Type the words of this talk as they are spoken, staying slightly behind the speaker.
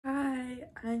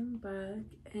back,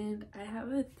 and I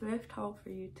have a thrift haul for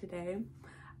you today.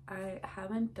 I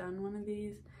haven't done one of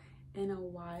these in a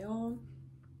while,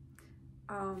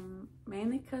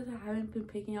 mainly because I haven't been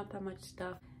picking up that much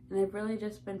stuff, and I've really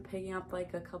just been picking up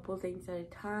like a couple things at a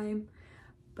time.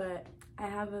 But I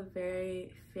have a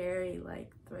very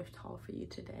like thrift haul for you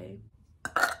today.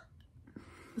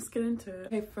 Let's get into it.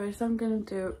 Okay, first I'm gonna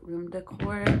do room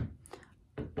decor.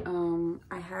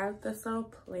 I have this little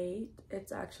plate.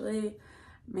 It's actually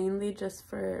mainly just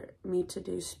for me to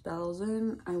do spells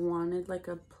in. I wanted like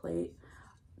a plate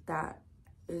that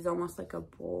is almost like a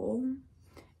bowl,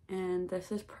 and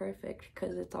this is perfect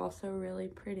because it's also really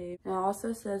pretty. And it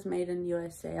also says made in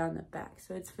USA on the back,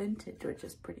 so it's vintage, which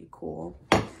is pretty cool.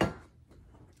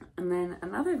 And then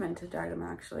another vintage item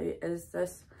actually is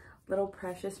this little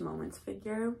Precious Moments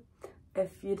figure.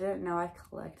 If you didn't know, I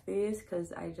collect these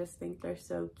because I just think they're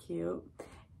so cute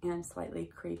and slightly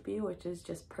creepy, which is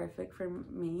just perfect for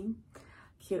me.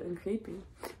 Cute and creepy.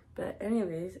 But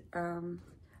anyways,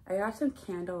 I got some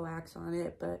candle wax on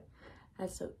it, but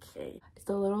that's okay. It's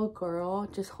a little girl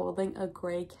just holding a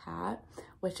gray cat,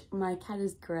 which my cat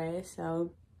is gray,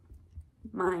 so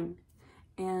mine.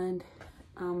 And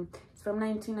it's from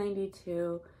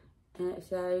 1992, and it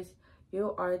says,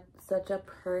 "You are such a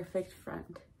perfect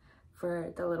friend,"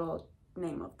 for the little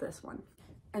name of this one.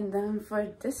 And then for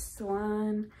this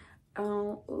one,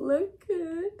 oh, look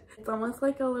good. It's almost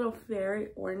like a little fairy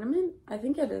ornament. I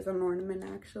think it is an ornament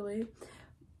actually.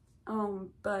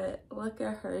 But look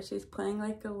at her. She's playing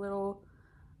like a little,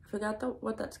 I forgot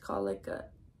what that's called, like a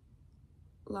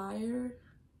lyre.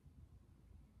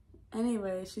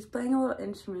 Anyway, she's playing a little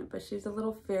instrument, but she's a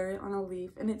little fairy on a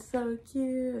leaf, and it's so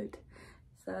cute.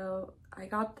 So I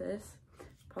got this.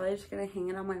 Probably just gonna hang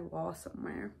it on my wall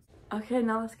somewhere. Okay,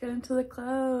 now let's get into the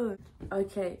clothes.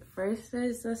 Okay, first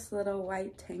there's this little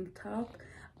white tank top.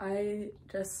 I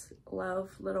just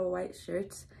love little white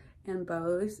shirts and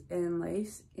bows and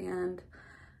lace and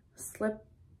slip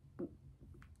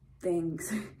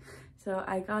things. So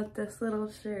I got this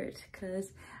little shirt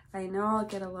because I know I'll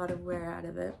get a lot of wear out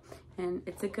of it, and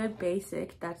it's a good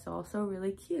basic that's also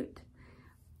really cute.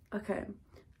 Okay,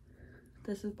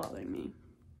 this is bothering me.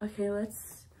 Okay,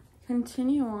 let's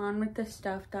continue on with the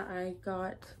stuff that I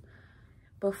got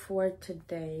before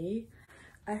today.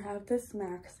 I have this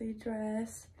maxi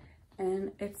dress,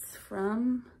 and it's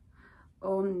from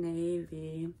Old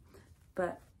Navy,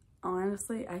 but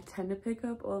honestly I tend to pick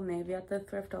up Old Navy at the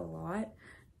thrift a lot.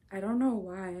 I don't know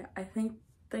why. I think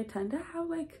they tend to have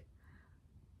like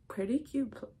pretty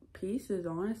cute pieces,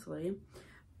 honestly,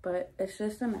 but it's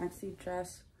just a maxi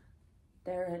dress.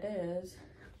 There it is.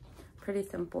 Pretty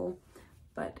simple,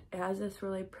 but it has this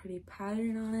really pretty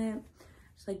pattern on it.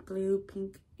 It's like blue,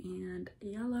 pink, and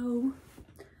yellow.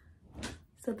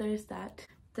 So there's that.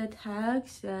 The tag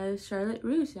says Charlotte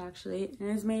Russe actually, and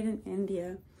it's made in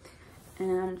India.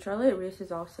 And Charlotte Russe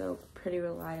is also a pretty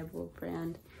reliable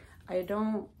brand. I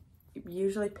don't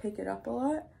usually pick it up a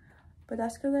lot, but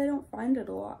that's because I don't find it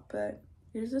a lot. But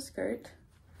here's the skirt.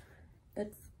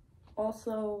 It's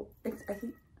also,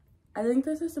 I think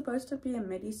this is supposed to be a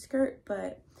midi skirt,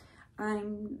 but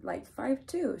I'm like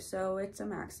 5'2", so it's a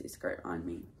maxi skirt on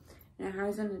me. And it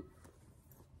has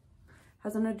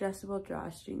an adjustable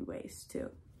drawstring waist too.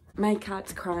 My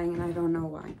cat's crying and I don't know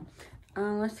why.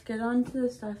 Let's get on to the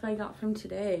stuff I got from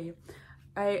today.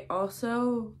 I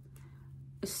also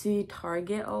see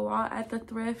Target a lot at the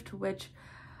thrift, which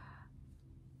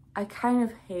I kind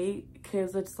of hate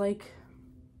because it's like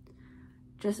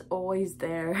just always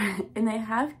there. And they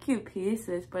have cute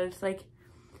pieces, but it's like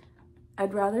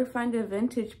I'd rather find a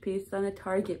vintage piece than a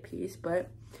Target piece.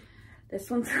 But this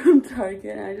one's from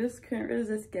Target, and I just couldn't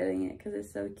resist getting it because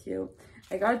it's so cute.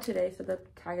 I got it today, so the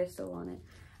tag is still on it.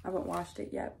 I haven't washed it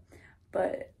yet,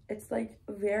 but it's like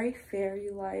very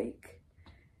fairy-like,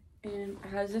 and it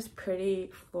has this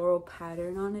pretty floral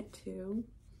pattern on it too.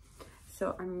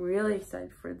 So I'm really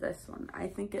excited for this one. I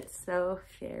think it's so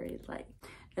fairy-like.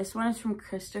 This one is from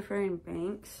Christopher &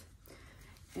 Banks,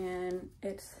 and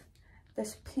it's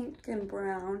this pink and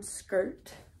brown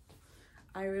skirt.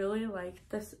 I really like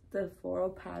the floral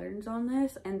patterns on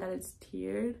this, and that it's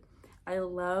tiered. I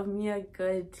love me a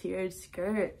good tiered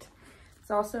skirt. It's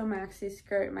also a maxi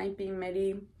skirt. It might be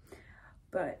midi,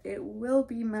 but it will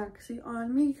be maxi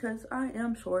on me because I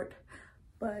am short.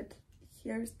 But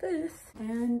here's this,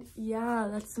 and yeah,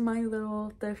 that's my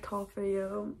little thrift haul for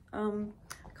you.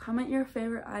 Comment your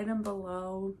favorite item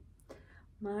below.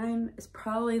 Mine is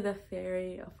probably the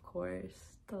fairy, of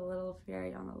course, the little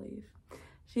fairy on a leaf.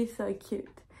 She's so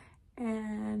cute.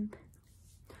 And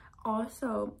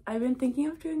also, I've been thinking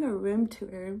of doing a room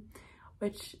tour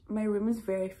which my room is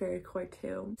very fairycore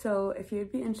too. So if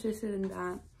you'd be interested in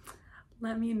that,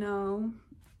 let me know.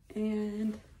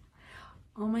 And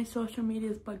all my social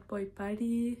media is Bug Boy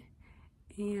Buddy,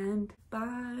 and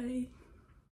bye.